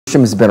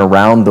Gershom's been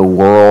around the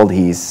world.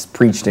 He's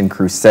preached in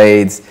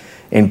crusades,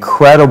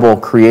 incredible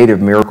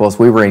creative miracles.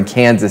 We were in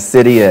Kansas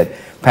City at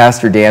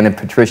Pastor Dan and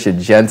Patricia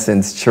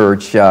Jensen's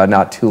church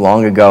not too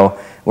long ago.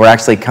 We're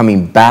actually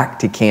coming back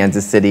to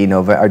Kansas City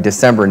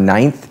December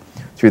 9th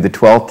through the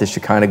 12th to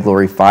Shekinah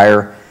Glory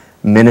Fire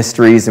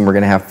Ministries, and we're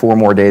going to have 4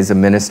 more days of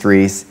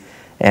ministries.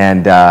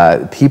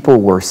 And people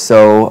were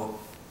so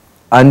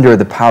under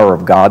the power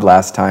of God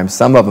last time.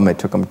 Some of them, it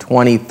took them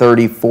 20,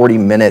 30, 40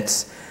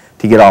 minutes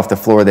to get off the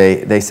floor.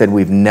 They said,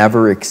 we've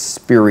never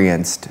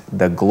experienced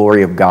the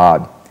glory of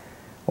God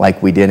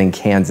like we did in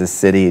Kansas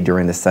City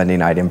during the Sunday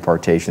night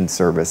impartation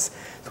service.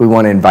 So we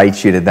want to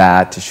invite you to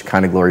that, to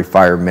Shekinah Glory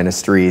Fire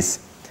Ministries,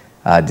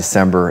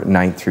 December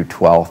 9th through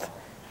 12th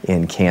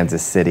in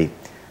Kansas City.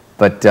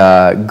 But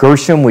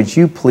Gershom, would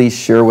you please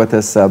share with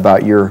us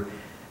about your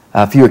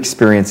few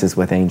experiences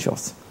with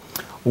angels?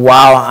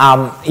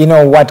 Wow, you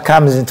know what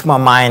comes into my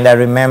mind, I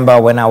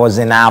remember when I was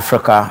in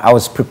Africa, I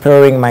was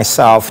preparing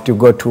myself to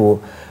go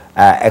to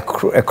a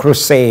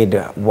crusade,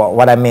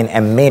 a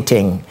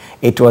meeting.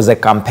 It was a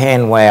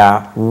campaign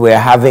where we were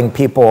having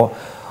people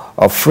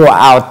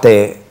throughout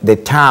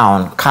the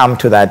town come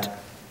to that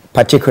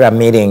particular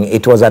meeting.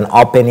 It was an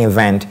open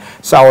event.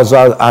 So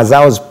as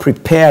I was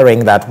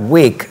preparing that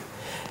week,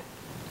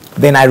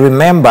 then I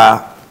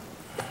remember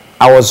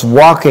I was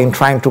walking,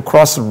 trying to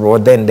cross the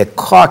road, then the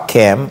car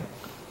came.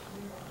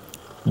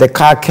 The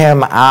car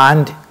came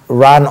and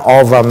ran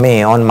over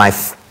me on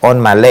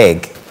my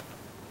leg.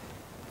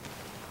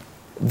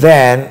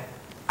 Then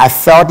I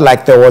felt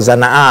like there was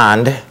an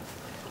hand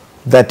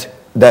that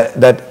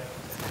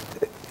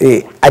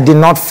I did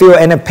not feel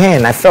any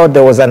pain. I felt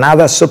there was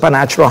another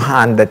supernatural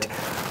hand that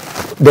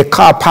the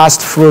car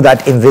passed through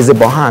that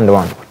invisible hand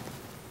on.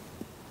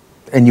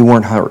 And you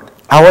weren't hurt?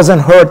 I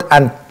wasn't hurt,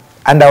 and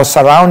I was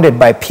surrounded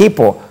by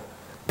people.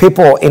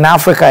 People in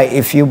Africa,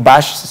 if you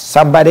bash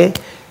somebody,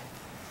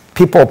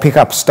 people pick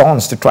up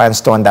stones to try and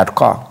stone that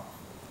car.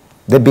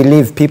 They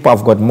believe people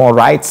have got more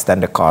rights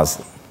than the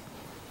cars.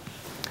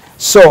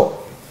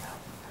 So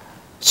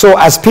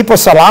as people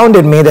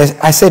surrounded me,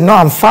 I said, no,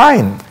 I'm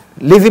fine.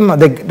 Leave him.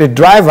 The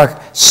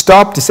driver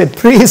stopped. He said,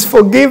 please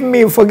forgive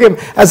me, forgive me.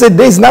 I said,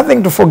 there's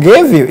nothing to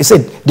forgive you. He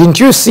said, didn't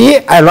you see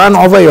I ran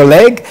over your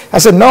leg? I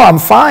said, no, I'm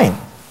fine.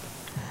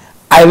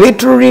 I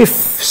literally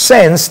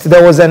sensed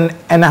there was a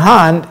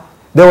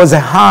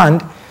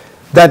hand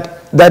that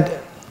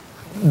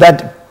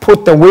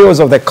put the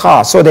wheels of the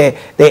car. So the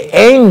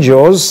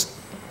angels,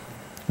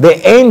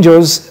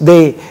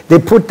 they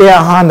put their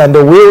hand and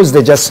the wheels,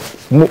 they just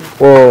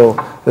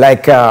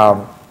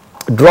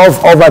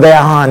drove over their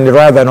hand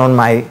rather than on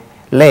my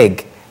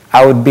leg.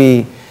 I would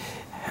be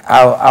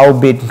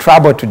in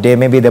trouble today.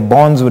 Maybe the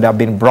bones would have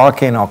been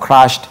broken or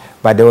crushed,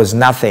 but there was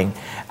nothing.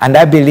 And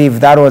I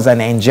believe that was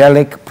an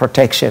angelic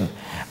protection.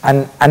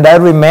 And I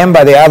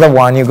remember the other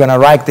one. You're going to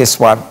write this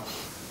one.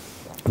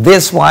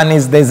 This one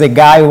is, there's a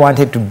guy who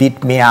wanted to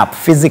beat me up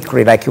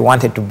physically, like he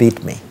wanted to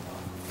beat me.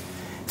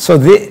 So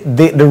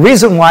the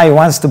reason why he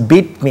wants to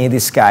beat me,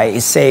 this guy, he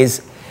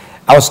says,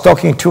 I was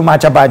talking too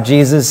much about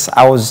Jesus.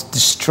 I was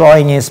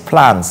destroying his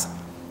plans.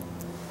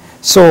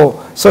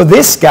 So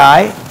this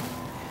guy,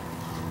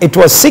 it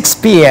was 6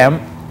 p.m.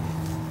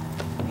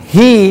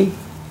 He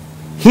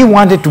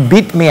wanted to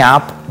beat me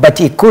up, but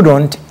he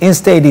couldn't.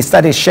 Instead, he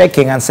started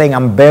shaking and saying,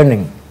 I'm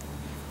burning.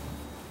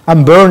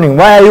 I'm burning.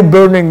 Why are you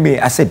burning me?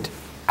 I said,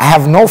 I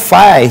have no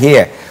fire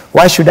here.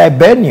 Why should I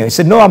burn you? He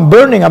said, no, I'm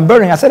burning, I'm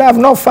burning. I said, I have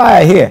no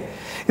fire here.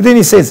 And then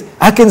he says,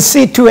 I can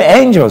see 2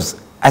 angels.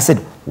 I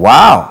said,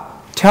 wow,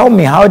 tell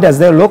me, how does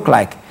they look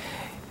like?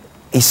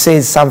 He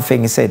says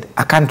something. He said,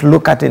 I can't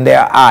look at in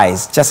their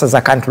eyes, just as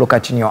I can't look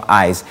at in your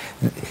eyes.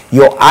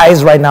 Your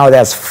eyes right now,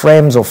 there's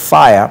flames of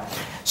fire.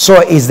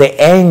 So is the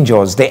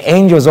angels. The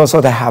angels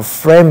also, they have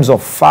flames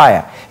of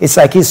fire. It's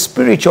like his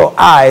spiritual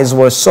eyes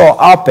were so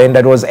open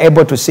that he was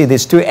able to see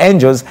these 2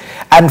 angels,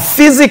 and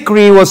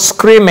physically he was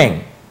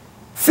screaming.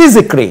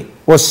 Physically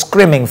was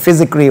screaming.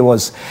 Physically he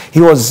was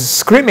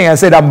screaming. I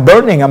said, I'm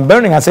burning, I'm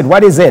burning. I said,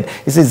 what is it?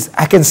 He says,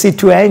 I can see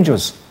 2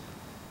 angels.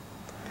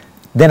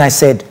 Then I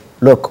said,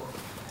 look,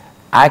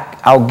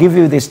 I'll give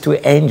you these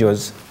 2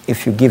 angels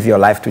if you give your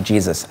life to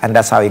Jesus. And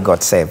that's how he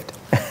got saved.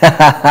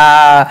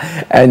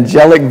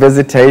 Angelic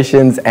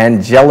visitations,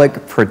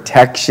 angelic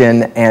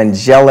protection,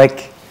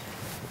 angelic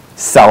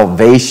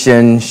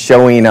salvation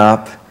showing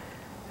up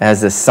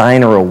as a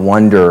sign or a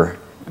wonder,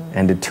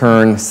 and to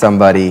turn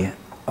somebody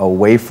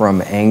away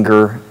from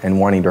anger and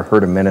wanting to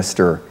hurt a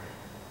minister,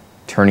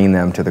 turning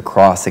them to the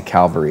cross at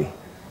Calvary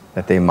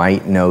that they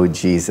might know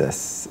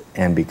Jesus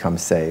and become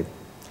saved.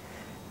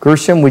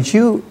 Gershom, would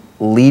you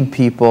lead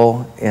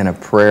people in a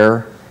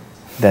prayer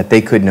that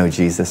they could know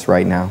Jesus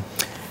right now?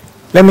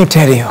 Let me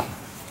tell you,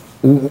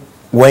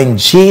 when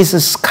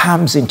Jesus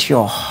comes into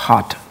your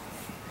heart,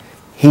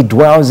 he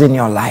dwells in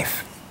your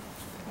life.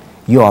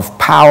 You have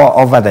power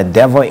over the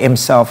devil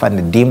himself and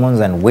the demons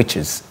and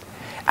witches.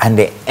 And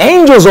the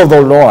angels of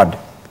the Lord,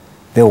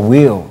 they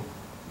will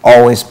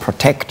always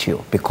protect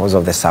you because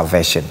of the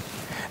salvation.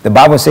 The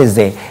Bible says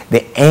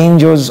the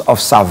angels of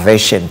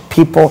salvation,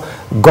 people,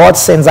 God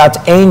sends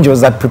out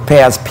angels that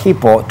prepares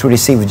people to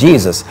receive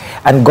Jesus.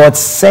 And God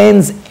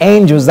sends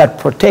angels that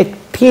protect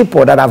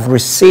people that have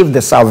received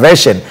the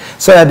salvation,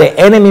 so that the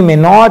enemy may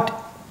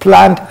not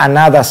plant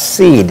another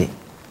seed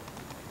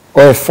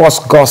or a false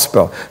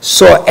gospel.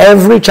 So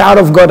every child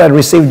of God that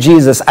received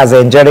Jesus has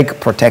angelic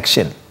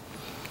protection.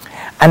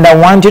 And I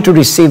want you to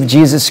receive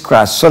Jesus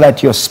Christ so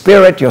that your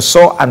spirit, your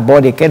soul, and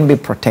body can be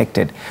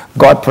protected.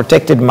 God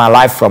protected my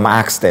life from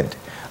accident.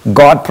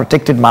 God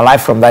protected my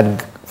life from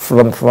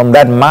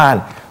that man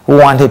who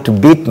wanted to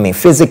beat me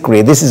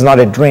physically. This is not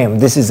a dream.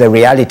 This is a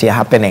reality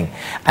happening.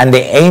 And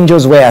the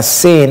angels were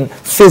seen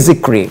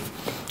physically.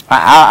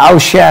 I'll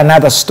share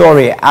another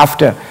story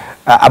after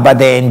about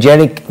the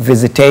angelic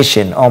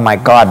visitation. Oh my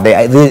God,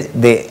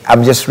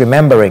 I'm just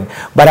remembering.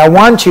 But I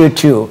want you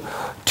to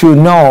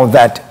know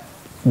that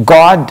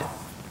God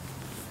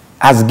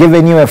has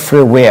given you a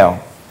free will,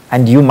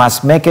 and you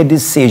must make a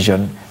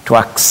decision to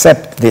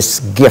accept this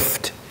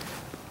gift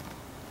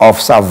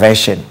of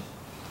salvation.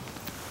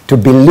 To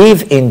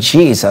believe in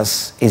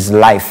Jesus is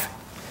life.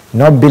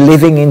 Not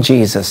believing in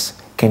Jesus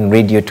can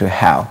lead you to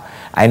hell.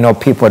 I know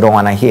people don't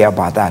want to hear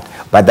about that,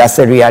 but that's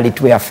the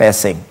reality we are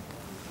facing.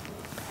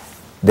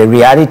 The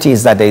reality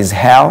is that there is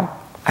hell,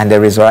 and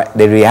the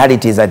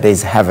reality is that there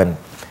is heaven.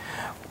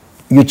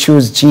 You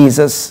choose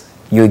Jesus,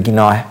 you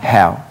ignore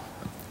hell.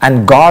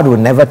 And God will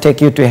never take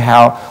you to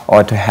hell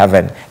or to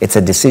heaven. It's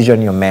a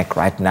decision you make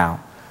right now.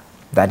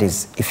 That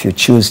is, if you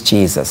choose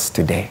Jesus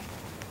today,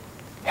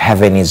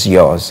 heaven is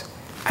yours.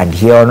 And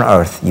here on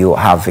earth, you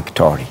have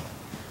victory.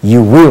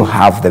 You will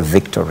have the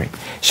victory.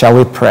 Shall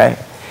we pray?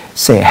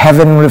 Say,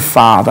 Heavenly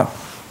Father,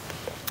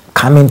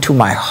 come into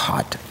my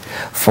heart.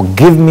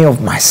 Forgive me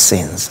of my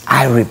sins.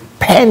 I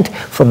repent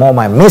from all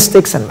my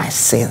mistakes and my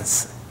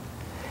sins.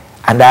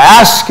 And I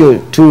ask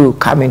you to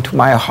come into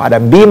my heart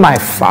and be my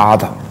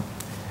Father.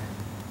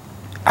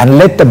 And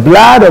let the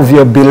blood of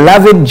your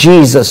beloved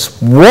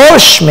Jesus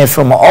wash me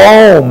from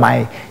all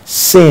my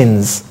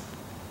sins.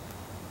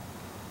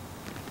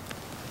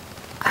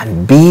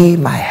 And be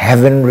my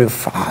Heavenly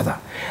Father.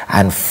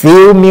 And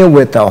fill me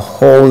with the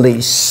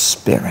Holy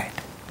Spirit.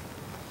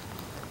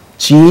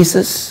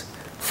 Jesus,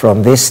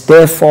 from this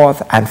day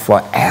forth and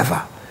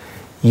forever,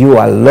 you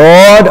are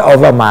Lord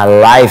over my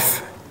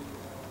life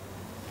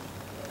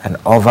and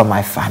over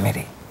my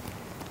family.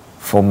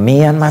 For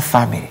me and my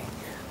family,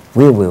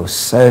 we will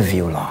serve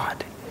you,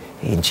 Lord.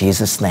 In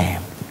Jesus'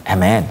 name,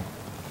 amen.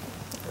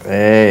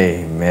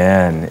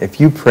 Amen. If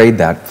you prayed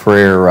that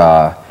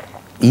prayer,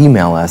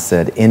 email us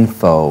at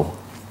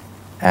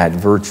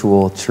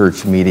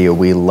info@virtualchurchmedia.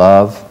 We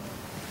love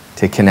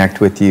to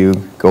connect with you.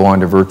 Go on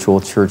to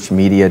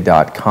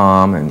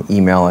virtualchurchmedia.com and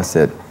email us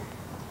at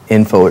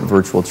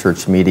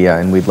info@virtualchurchmedia,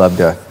 and we'd love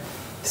to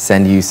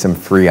send you some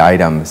free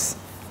items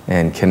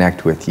and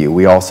connect with you.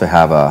 We also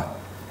have a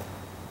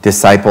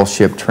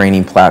discipleship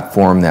training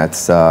platform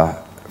that's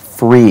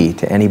free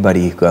to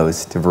anybody who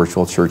goes to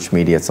Virtual Church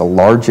Media. It's the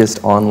largest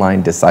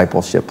online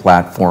discipleship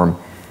platform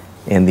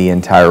in the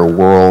entire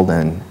world,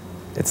 and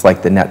it's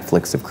like the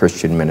Netflix of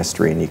Christian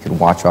ministry, and you can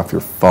watch off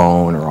your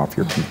phone or off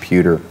your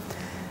computer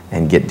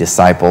and get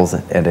disciples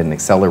at an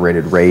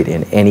accelerated rate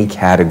in any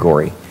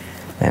category.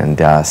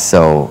 And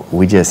so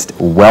we just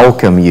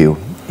welcome you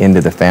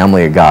into the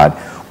family of God.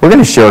 We're going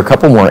to share a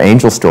couple more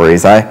angel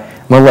stories. I'm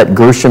going to let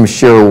Gershom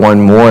share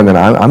one more, and then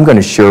I'm going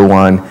to share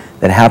one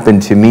that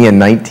happened to me in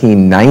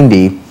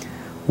 1990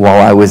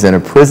 while I was in a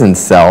prison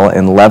cell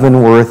in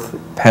Leavenworth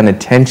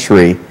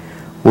Penitentiary,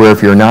 where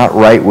if you're not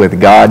right with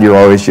God, you're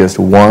always just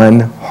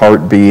one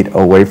heartbeat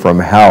away from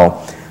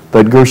hell.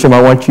 But Gershom,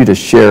 I want you to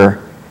share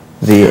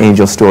the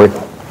angel story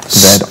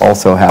that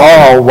also happened.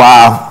 Oh,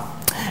 wow.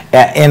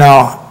 You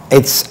know,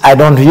 I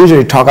don't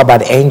usually talk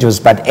about angels,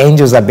 but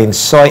angels have been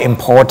so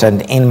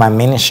important in my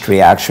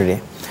ministry, actually.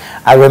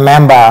 I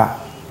remember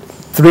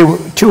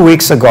 2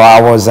 weeks ago,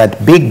 I was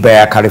at Big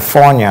Bear,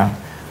 California,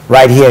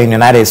 right here in the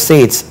United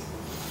States.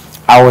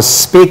 I was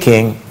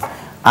speaking,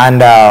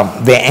 and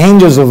the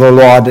angels of the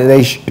Lord,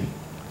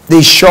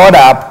 they showed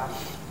up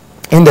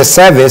in the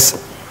service,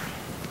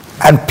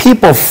 and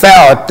people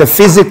felt the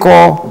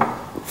physical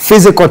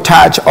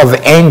touch of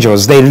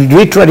angels. They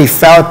literally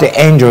felt the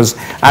angels.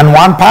 And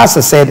one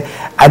pastor said,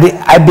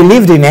 I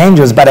believed in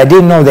angels, but I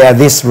didn't know they are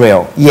this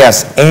real.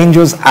 Yes,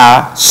 angels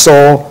are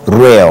so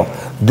real.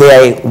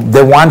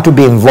 They want to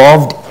be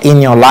involved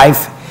in your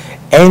life.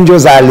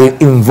 Angels are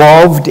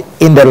involved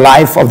in the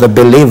life of the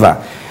believer.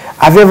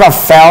 Have you ever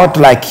felt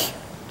like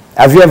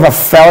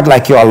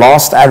you are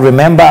lost? I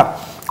remember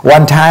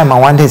one time I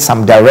wanted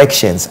some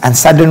directions, and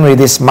suddenly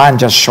this man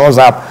just shows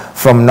up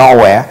from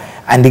nowhere,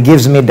 and he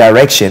gives me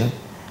direction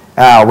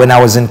when I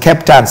was in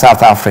Cape Town,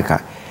 South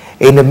Africa.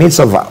 In the midst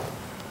of a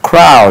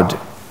crowd,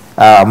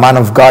 man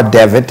of God,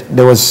 David,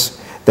 there was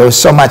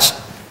so much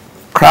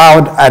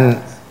crowd,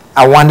 and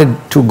I wanted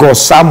to go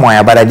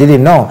somewhere, but I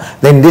didn't know.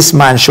 Then this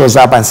man shows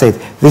up and said,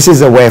 "This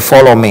is the way,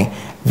 follow me."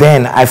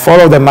 Then I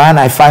follow the man,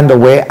 I find the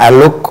way, I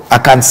look, I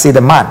can't see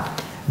the man.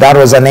 That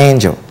was an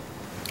angel.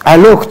 I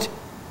looked,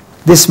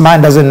 this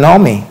man doesn't know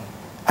me,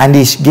 and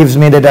he gives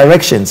me the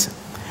directions.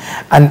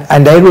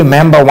 And I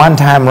remember one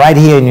time right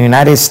here in the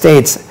United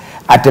States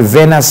at the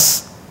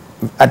Venice,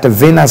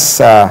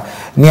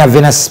 near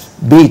Venice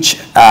Beach,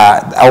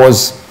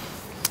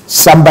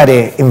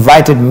 somebody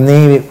invited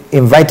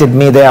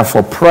me there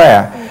for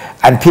prayer,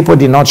 and people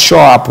did not show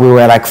up. We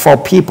were like 4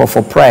 people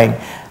for praying,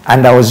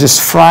 and I was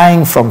just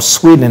flying from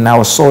Sweden. I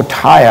was so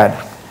tired.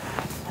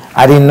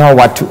 I didn't know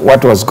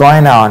what was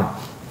going on.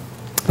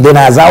 Then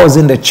as I was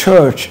in the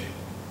church,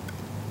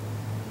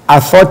 I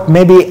thought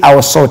maybe I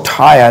was so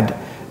tired,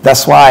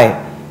 that's why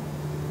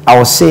I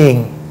was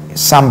seeing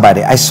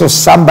somebody. I saw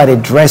somebody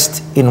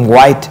dressed in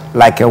white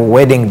like a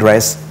wedding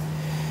dress.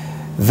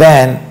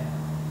 Then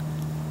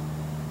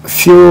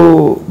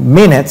few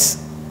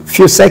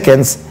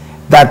seconds,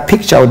 that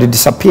picture would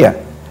disappear.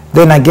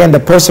 Then again the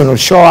person would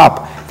show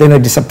up, then it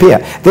would disappear.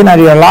 Then I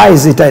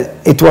realized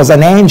it was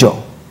an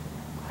angel.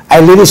 I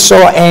literally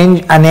saw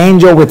an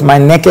angel with my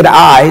naked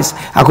eyes.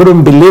 I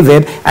couldn't believe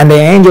it, and the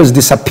angels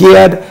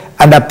disappeared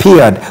and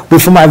appeared.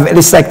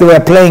 It's like they were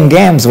playing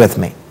games with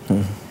me.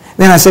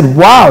 Then I said,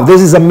 wow,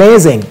 this is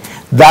amazing.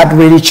 That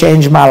really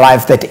changed my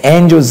life, that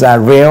angels are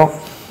real.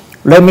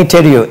 Let me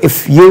tell you,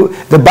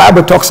 the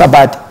Bible talks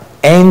about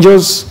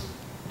angels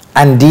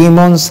and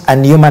demons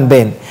and human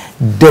beings.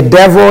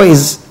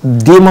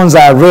 Demons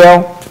are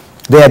real.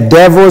 They are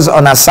devils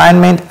on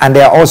assignment, and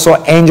they are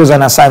also angels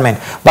on assignment.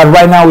 But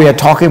right now we are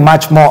talking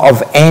much more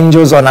of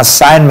angels on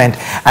assignment.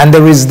 And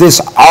there is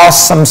this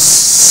awesome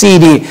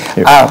CD.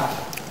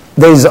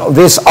 There's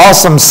this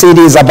awesome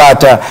CDs about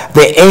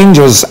the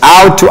angels,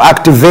 how to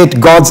activate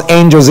God's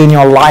angels in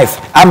your life.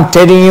 I'm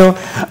telling you,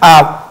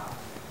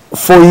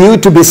 for you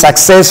to be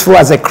successful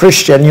as a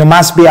Christian, you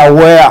must be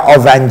aware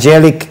of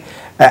angelic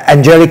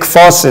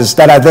forces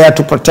that are there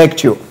to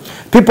protect you.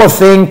 People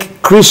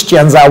think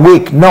Christians are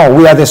weak. No,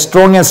 we are the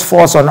strongest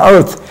force on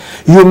earth.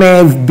 You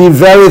may be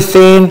very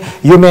thin,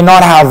 you may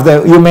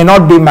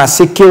not be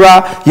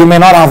muscular, you may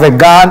not have a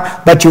gun,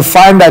 but you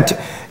find that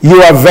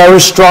you are very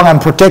strong and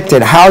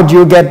protected. How do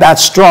you get that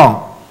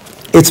strong?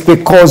 It's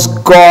because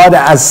God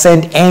has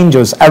sent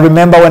angels. I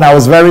remember when I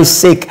was very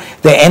sick,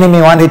 the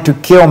enemy wanted to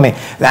kill me.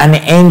 An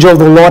angel of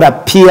the Lord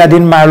appeared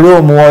in my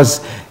room.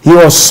 He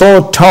was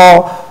so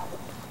tall.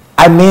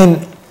 I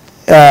mean,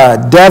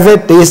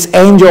 David, this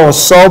angel was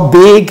so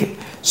big,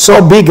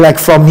 like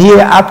from here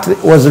up,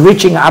 was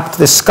reaching up to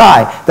the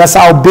sky. That's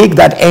how big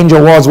that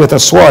angel was, with a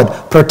sword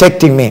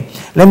protecting me.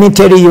 Let me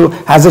tell you,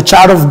 as a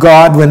child of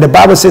God, when the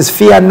Bible says,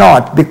 fear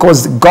not,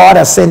 because God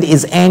has sent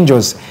his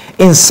angels.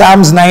 In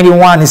Psalms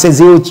 91, it says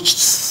he will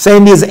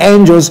send his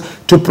angels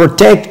to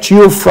protect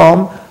you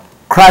from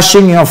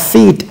crushing your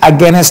feet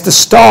against a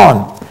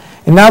stone.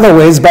 In other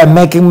words, by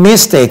making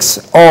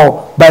mistakes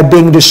or by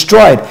being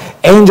destroyed.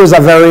 Angels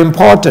are very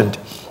important.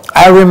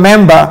 I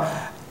remember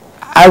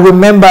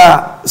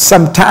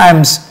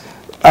sometimes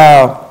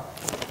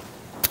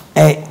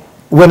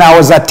when I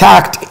was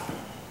attacked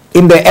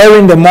early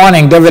in the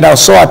morning, David, I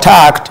was so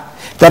attacked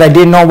that I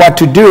didn't know what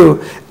to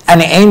do.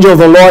 An angel of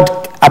the Lord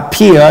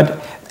appeared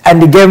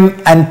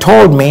and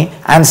told me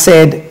and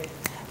said,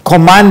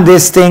 command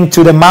this thing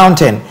to the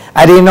mountain.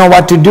 I didn't know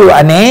what to do.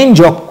 An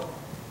angel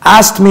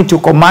asked me to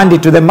command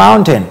it to the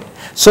mountain.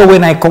 So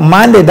when I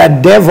commanded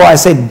that devil, I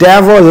said,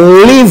 devil,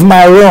 leave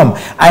my room.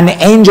 An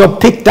angel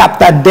picked up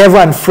that devil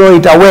and threw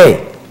it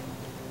away.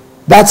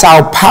 That's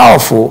how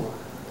powerful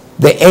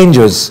the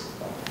angels.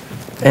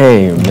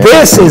 Amen.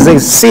 This is a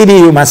CD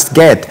you must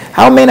get.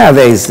 How many are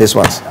there is this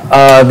one?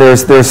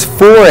 There's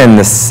 4 in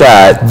the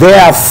set.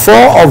 There are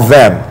 4 of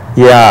them.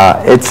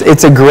 Yeah,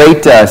 it's a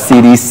great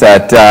CD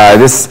set.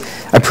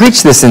 I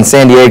preached this in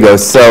San Diego,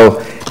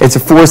 so it's a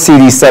 4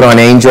 CD set on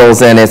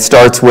angels, and it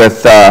starts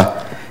with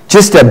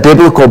just a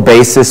biblical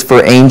basis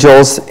for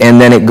angels, and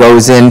then it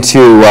goes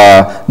into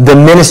the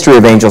ministry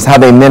of angels, how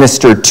they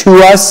minister to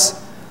us,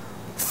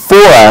 for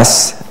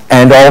us,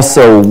 and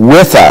also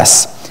with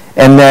us.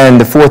 And then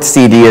the 4th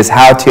CD is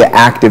how to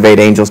activate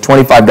angels,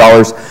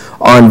 $25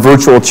 on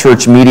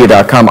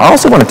virtualchurchmedia.com. I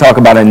also want to talk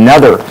about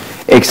another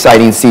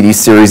exciting CD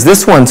series.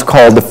 This one's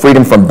called the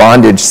Freedom from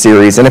Bondage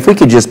series. And if we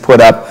could just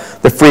put up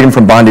the Freedom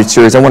from Bondage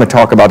series, I want to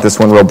talk about this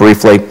one real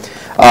briefly.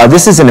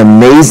 This is an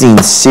amazing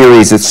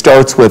series. It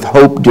starts with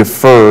hope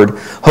deferred.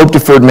 Hope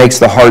deferred makes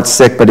the heart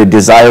sick, but a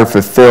desire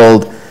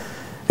fulfilled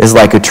is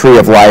like a tree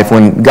of life.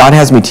 When God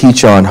has me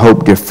teach on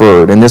hope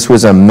deferred, and this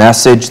was a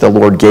message the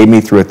Lord gave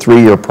me through a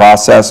 3-year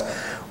process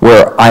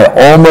where I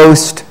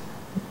almost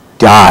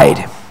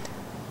died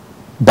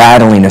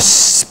battling a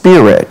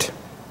spirit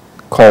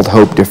called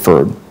hope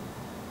deferred.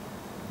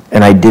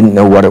 And I didn't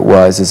know what it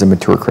was as a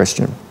mature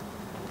Christian.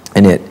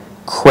 And it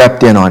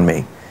crept in on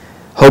me.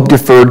 Hope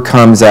deferred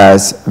comes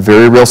as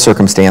very real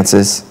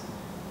circumstances,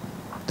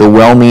 the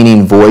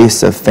well-meaning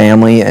voice of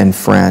family and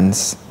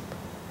friends,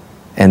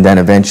 and then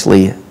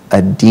eventually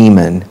a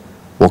demon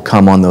will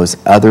come on those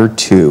other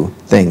 2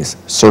 things.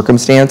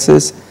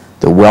 Circumstances,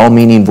 the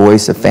well-meaning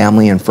voice of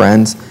family and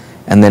friends,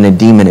 and then a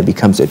demon. It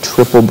becomes a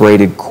triple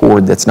braided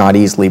cord that's not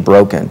easily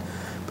broken.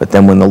 But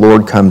then when the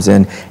Lord comes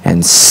in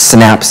and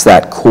snaps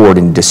that cord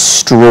and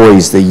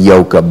destroys the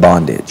yoke of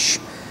bondage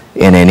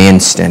in an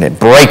instant, it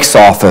breaks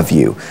off of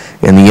you,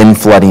 and the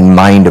inflooding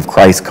mind of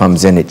Christ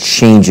comes in, it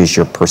changes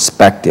your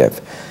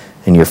perspective,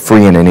 and you're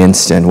free in an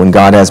instant. When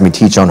God has me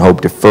teach on hope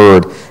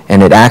deferred,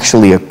 and it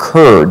actually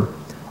occurred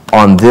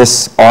on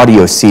this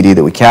audio CD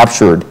that we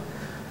captured,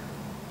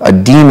 a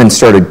demon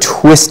started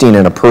twisting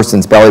in a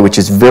person's belly, which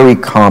is very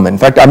common. In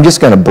fact, I'm just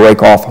going to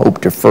break off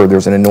hope deferred.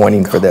 There's an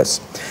anointing for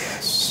this.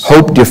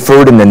 Hope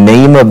deferred in the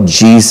name of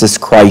Jesus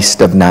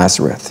Christ of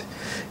Nazareth.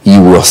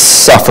 You will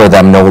suffer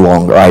them no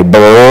longer. I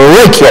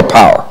break your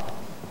power.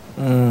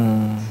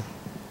 In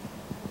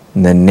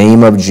the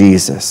name of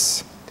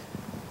Jesus,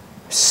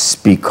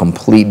 speak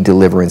complete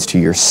deliverance to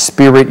your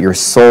spirit, your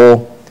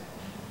soul,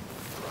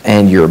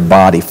 and your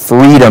body.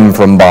 Freedom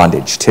from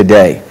bondage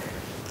today.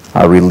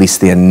 I release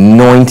the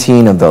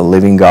anointing of the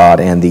living God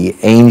and the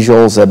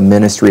angels of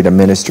ministry to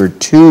minister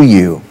to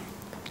you,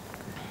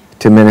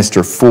 to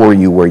minister for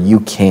you where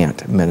you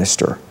can't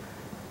minister,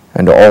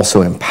 and to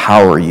also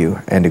empower you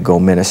and to go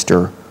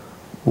minister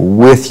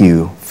with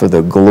you for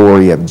the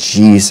glory of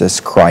Jesus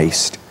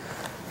Christ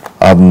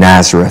of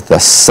Nazareth, the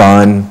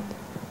Son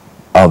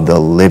of the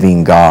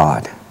living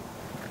God.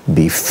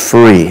 Be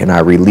free, and I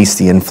release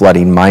the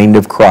inflooding mind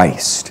of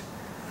Christ,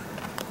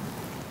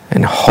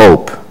 and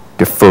hope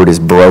deferred is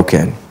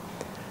broken,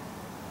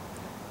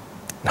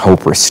 and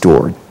hope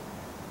restored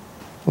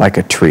like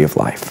a tree of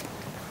life.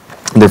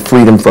 The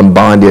Freedom from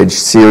Bondage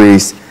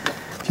series,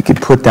 if you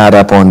could put that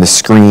up on the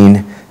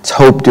screen, it's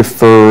hope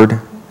deferred,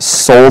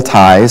 soul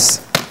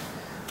ties,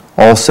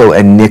 also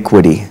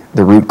iniquity,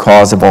 the root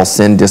cause of all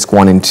sin, disc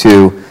 1 and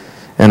 2,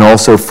 and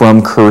also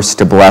from curse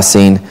to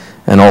blessing,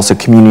 and also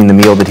communion, the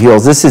meal that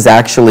heals. This is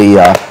actually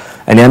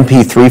an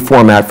MP3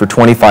 format for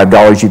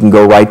 $25. You can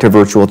go right to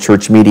Virtual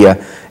Church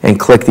Media and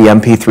click the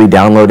MP3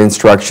 download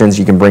instructions.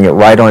 You can bring it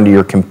right onto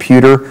your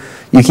computer.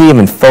 You can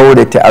even forward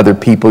it to other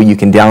people. You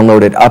can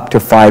download it up to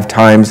 5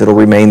 times. It'll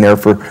remain there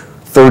for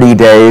 30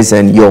 days,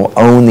 and you'll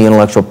own the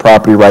intellectual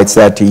property rights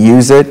to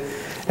use it.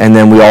 And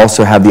then we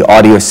also have the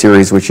audio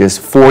series, which is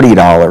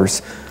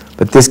 $40.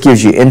 But this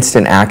gives you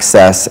instant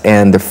access,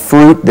 and the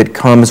fruit that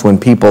comes when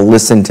people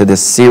listen to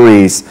this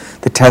series,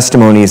 the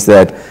testimonies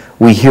that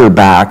we hear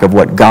back of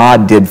what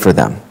God did for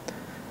them,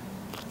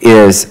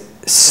 is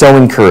so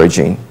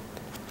encouraging.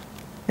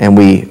 And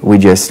we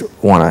just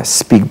want to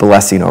speak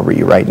blessing over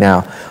you right now.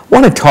 I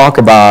want to talk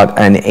about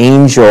an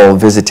angel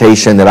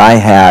visitation that I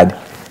had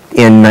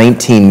in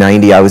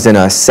 1990. I was in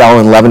a cell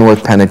in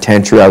Leavenworth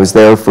Penitentiary. I was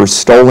there for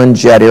stolen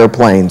jet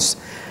airplanes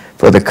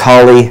for the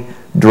Kali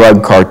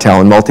drug cartel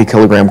and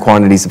multi-kilogram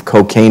quantities of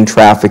cocaine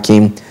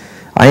trafficking.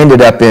 I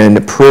ended up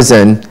in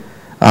prison,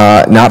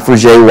 not for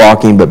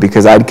jaywalking, but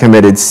because I'd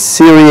committed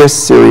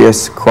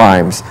serious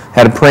crimes.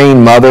 Had a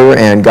praying mother,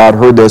 and God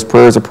heard those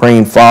prayers, a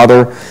praying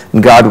father,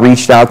 and God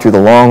reached out through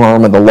the long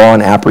arm of the law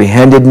and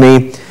apprehended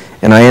me,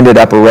 and I ended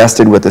up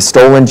arrested with a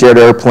stolen jet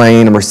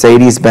airplane, a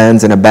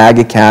Mercedes-Benz, and a bag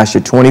of cash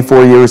at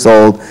 24 years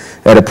old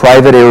at a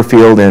private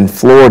airfield in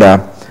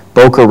Florida,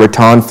 Boca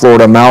Raton,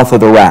 Florida, mouth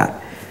of the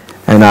rat.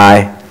 And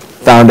I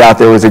found out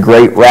there was a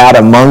great rat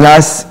among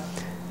us,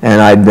 and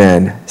I'd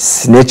been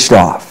snitched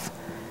off.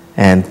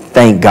 And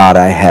thank God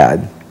I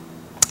had.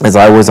 As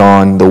I was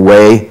on the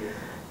way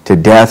to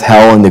death,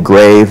 hell, and the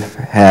grave,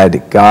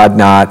 had God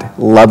not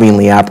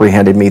lovingly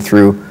apprehended me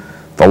through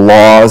the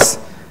laws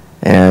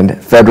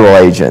and federal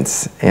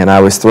agents. And I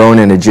was thrown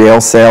in a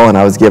jail cell, and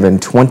I was given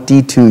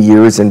 22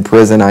 years in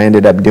prison. I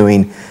ended up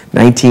doing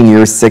 19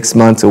 years, 6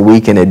 months, a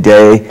week, and a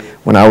day.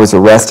 When I was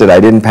arrested, I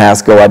didn't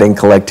pass go, I didn't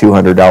collect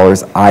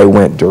 $200. I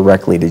went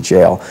directly to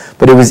jail.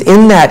 But it was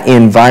in that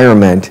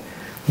environment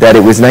that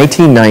it was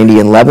 1990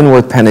 in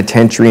Leavenworth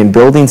Penitentiary in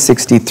Building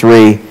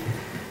 63,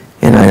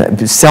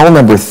 in cell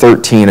number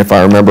 13, if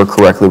I remember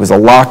correctly. It was a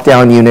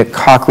lockdown unit,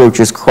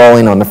 cockroaches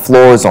crawling on the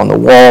floors, on the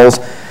walls.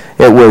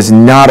 It was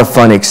not a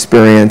fun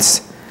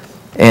experience.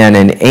 And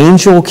an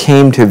angel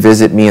came to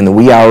visit me in the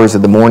wee hours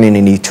of the morning,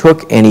 and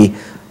he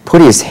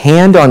put his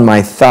hand on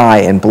my thigh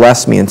and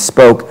blessed me and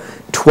spoke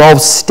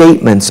 12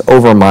 statements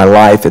over my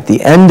life, at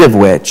the end of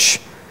which,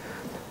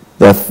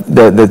 the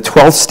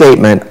 12th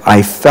statement,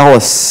 I fell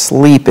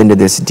asleep into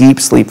this deep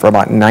sleep for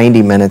about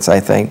 90 minutes,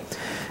 I think.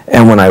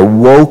 And when I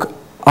woke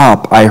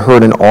up, I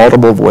heard an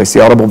audible voice.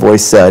 The audible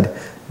voice said,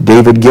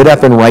 "David, get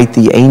up and write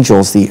the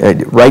angels,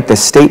 write the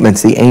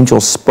statements the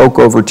angels spoke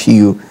over to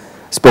you,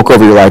 spoke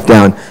over your life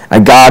down." I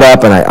got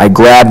up and I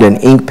grabbed an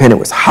ink pen. It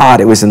was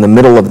hot. It was in the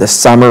middle of the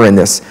summer in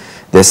this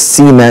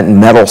cement and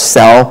metal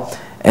cell.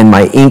 And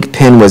my ink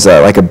pen was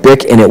like a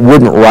Bic, and it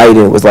wouldn't write,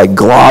 and it was like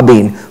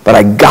globbing. But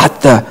I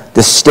got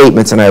the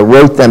statements, and I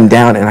wrote them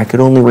down, and I could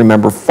only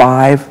remember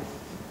 5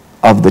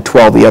 of the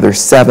 12. The other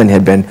 7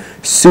 had been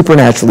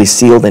supernaturally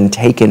sealed and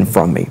taken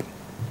from me.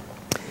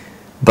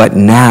 But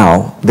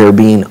now they're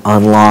being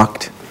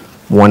unlocked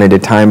one at a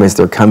time as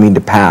they're coming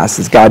to pass.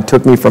 As God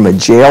took me from a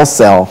jail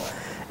cell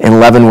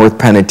in Leavenworth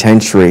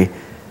Penitentiary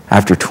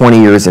after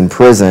 20 years in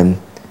prison,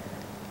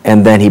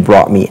 and then he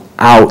brought me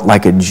out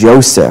like a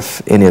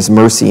Joseph in his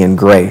mercy and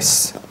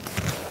grace.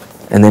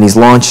 And then he's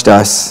launched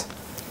us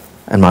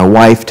and my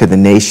wife to the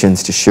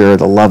nations to share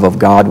the love of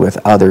God with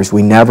others.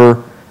 We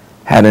never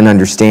had an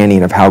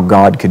understanding of how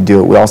God could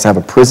do it. We also have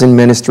a prison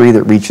ministry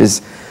that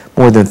reaches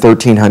more than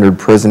 1,300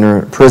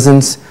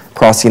 prisons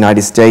across the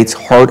United States,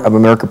 Heart of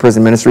America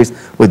Prison Ministries,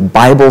 with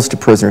Bibles to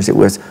prisoners. It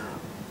was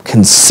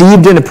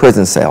conceived in a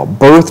prison cell,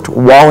 birthed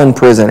while in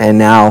prison, and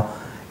now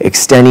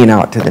extending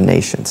out to the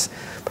nations.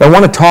 But I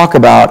want to talk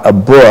about a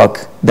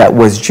book that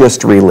was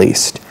just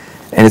released,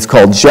 and it's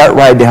called Jet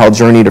Ride to Hell,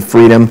 Journey to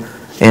Freedom,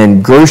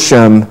 and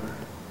Gershom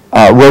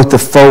wrote the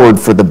foreword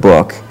for the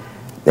book,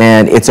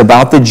 and it's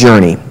about the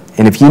journey.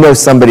 And if you know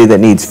somebody that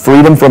needs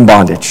freedom from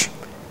bondage,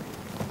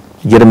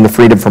 get them the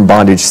Freedom from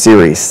Bondage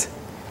series.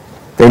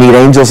 They need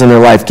angels in their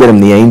life, get them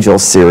the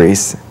Angels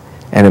series,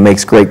 and it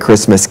makes great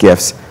Christmas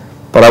gifts.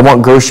 But I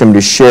want Gershom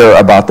to share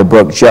about the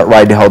book, Jet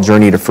Ride to Hell,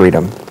 Journey to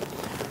Freedom.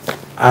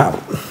 I'm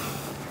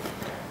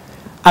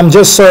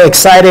just so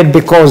excited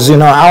because,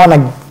 I want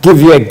to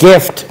give you a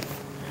gift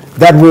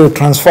that will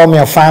transform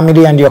your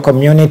family and your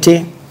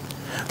community.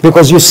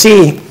 Because you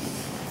see,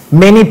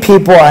 many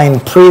people are in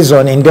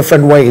prison in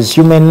different ways.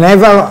 You may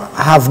never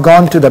have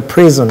gone to the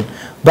prison,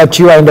 but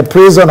you are in the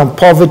prison of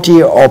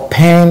poverty or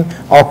pain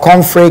or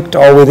conflict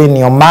or within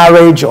your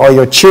marriage or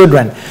your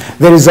children.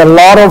 There is a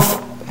lot of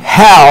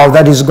hell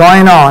that is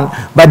going on,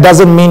 but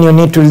doesn't mean you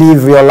need to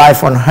live your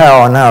life on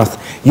hell on earth.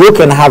 You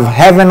can have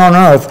heaven on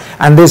earth,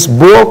 and this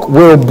book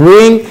will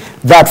bring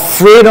that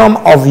freedom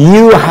of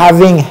you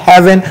having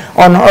heaven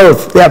on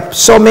earth. There are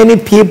so many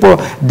people,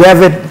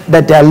 David,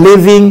 that are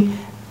living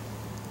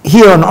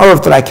here on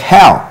earth like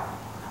hell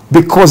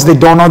because they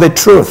don't know the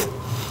truth.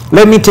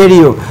 Let me tell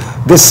you,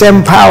 the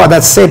same power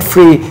that set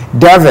free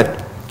David,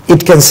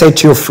 it can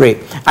set you free.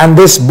 And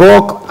this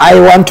book, I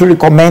want to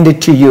recommend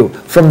it to you.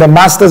 From the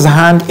master's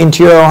hand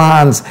into your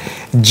hands,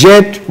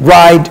 Jet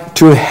Ride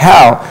to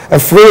Hell, a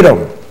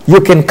freedom. You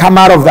can come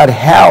out of that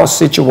hell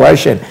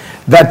situation,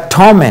 that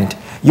torment.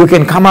 You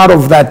can come out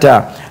of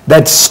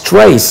that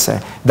stress,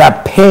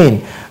 that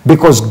pain,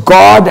 because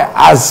God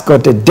has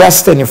got a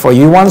destiny for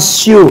you. He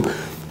wants you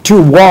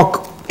to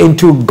walk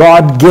into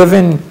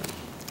God-given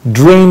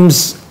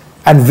dreams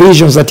and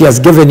visions that he has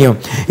given you.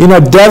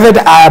 David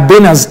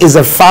Hairabedian is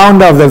a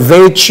founder of the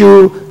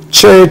Virtue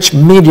Church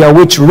Media,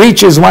 which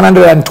reaches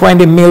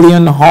 120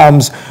 million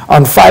homes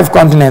on 5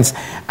 continents,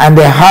 and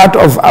the Heart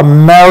of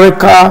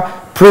America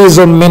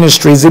Prison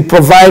Ministries. It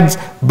provides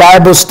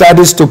Bible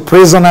studies to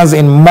prisoners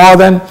in more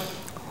than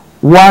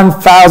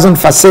 1,000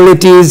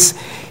 facilities.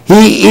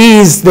 He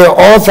is the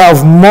author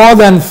of more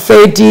than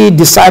 30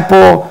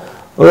 disciple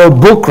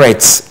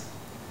booklets,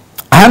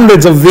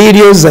 hundreds of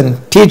videos and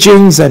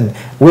teachings, and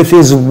with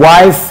his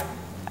wife,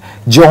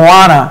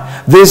 Joanna.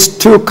 These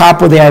two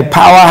couple, they are a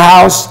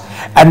powerhouse,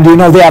 and they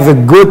have a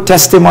good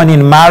testimony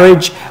in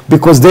marriage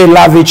because they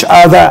love each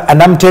other.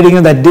 And I'm telling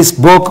you that this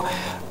book,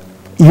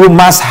 you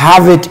must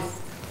have it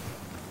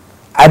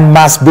and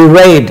must be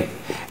read.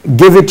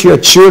 Give it to your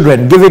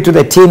children. Give it to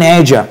the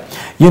teenager.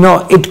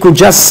 It could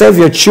just save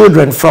your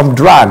children from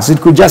drugs.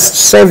 It could just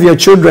save your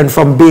children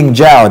from being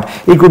jailed.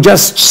 It could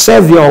just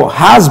save your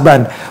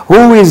husband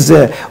who is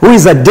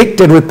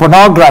addicted with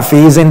pornography,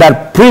 is in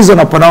that prison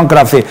of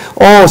pornography,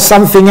 or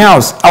something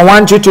else. I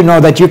want you to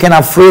know that you can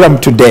have freedom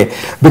today,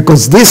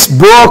 because this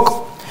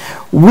book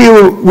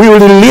will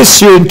release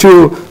you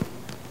into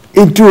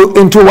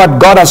what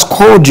God has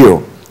called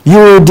you. You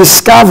will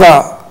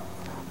discover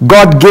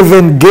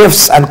God-given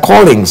gifts and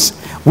callings,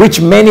 which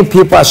many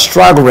people are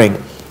struggling.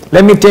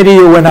 Let me tell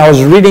you, when I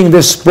was reading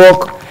this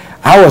book,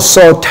 I was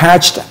so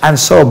touched and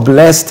so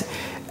blessed.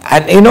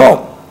 And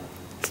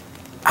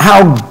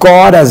how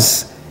God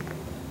has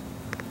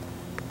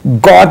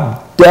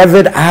got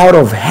David out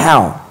of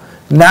hell.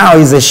 Now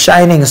he's a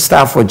shining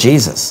star for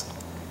Jesus.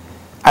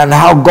 And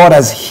how God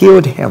has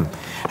healed him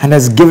and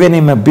has given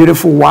him a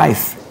beautiful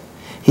wife.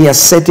 He has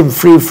set him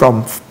free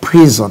from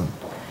prison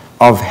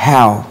of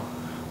hell.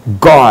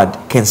 God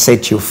can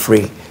set you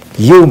free.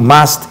 You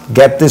must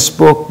get this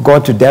book. Go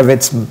to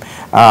David's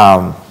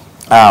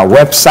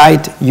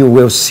website. You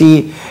will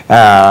see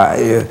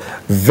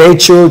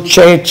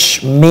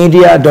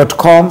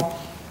virtuechurchmedia.com.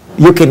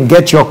 You can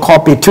get your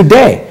copy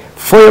today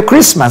for your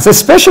Christmas,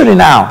 especially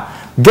now.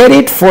 Get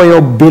it for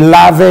your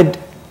beloved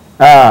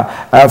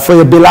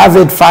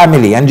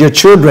family and your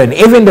children,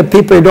 even the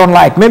people you don't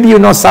like. Maybe you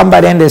know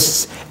somebody in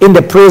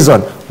the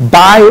prison.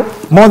 Buy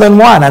more than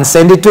one and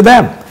send it to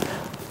them.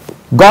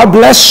 God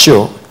bless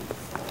you.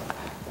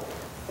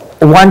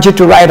 I want you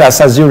to write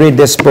us as you read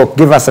this book.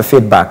 Give us a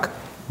feedback.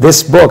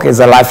 This book is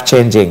a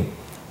life-changing.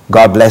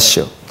 God bless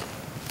you.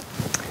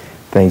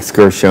 Thanks,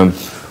 Gershom.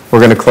 We're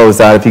going to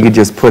close out. If you could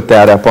just put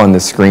that up on the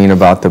screen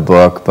about the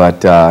book.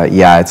 But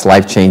yeah, it's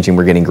life-changing.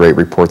 We're getting great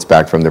reports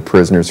back from the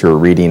prisoners who are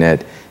reading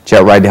it.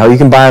 Jet Ride to Hell. You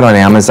can buy it on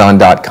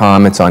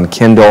Amazon.com. It's on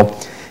Kindle.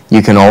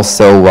 You can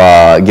also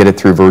get it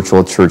through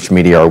Virtual Church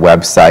Media, our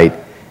website.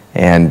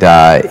 And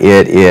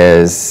it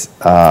is,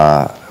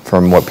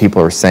 from what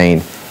people are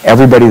saying,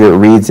 everybody that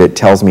reads it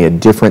tells me a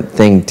different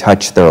thing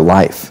touched their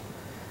life.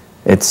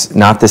 It's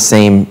not the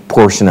same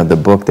portion of the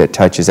book that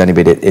touches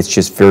anybody. It's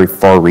just very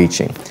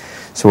far-reaching.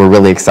 So we're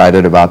really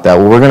excited about that.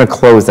 Well, we're going to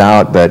close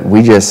out, but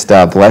we just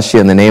bless you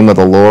in the name of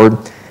the Lord,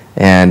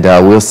 and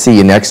we'll see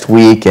you next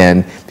week.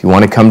 And if you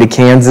want to come to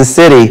Kansas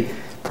City,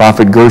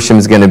 Prophet Gershom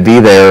is going to be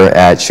there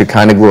at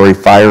Shekinah Glory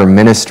Fire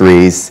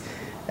Ministries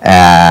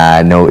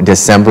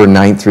December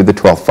 9th through the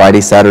 12th,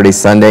 Friday, Saturday,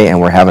 Sunday, and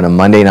we're having a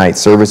Monday night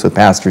service with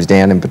Pastors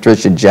Dan and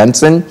Patricia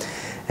Jensen.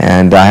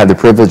 And I had the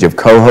privilege of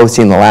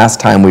co-hosting the last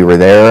time we were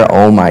there.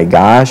 Oh my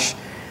gosh,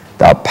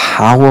 the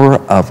power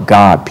of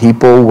God.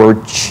 People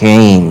were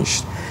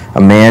changed.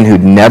 A man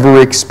who'd never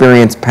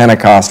experienced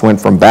Pentecost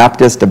went from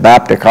Baptist to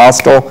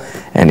Baptist-costal,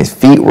 and his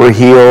feet were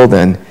healed,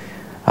 and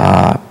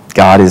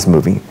God is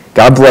moving.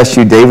 God bless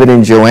you, David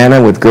and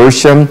Joanna, with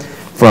Gershom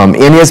from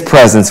In His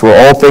Presence,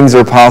 where all things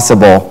are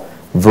possible,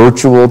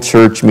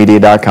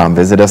 virtualchurchmedia.com.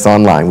 Visit us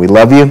online. We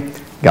love you.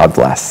 God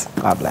bless.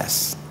 God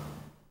bless.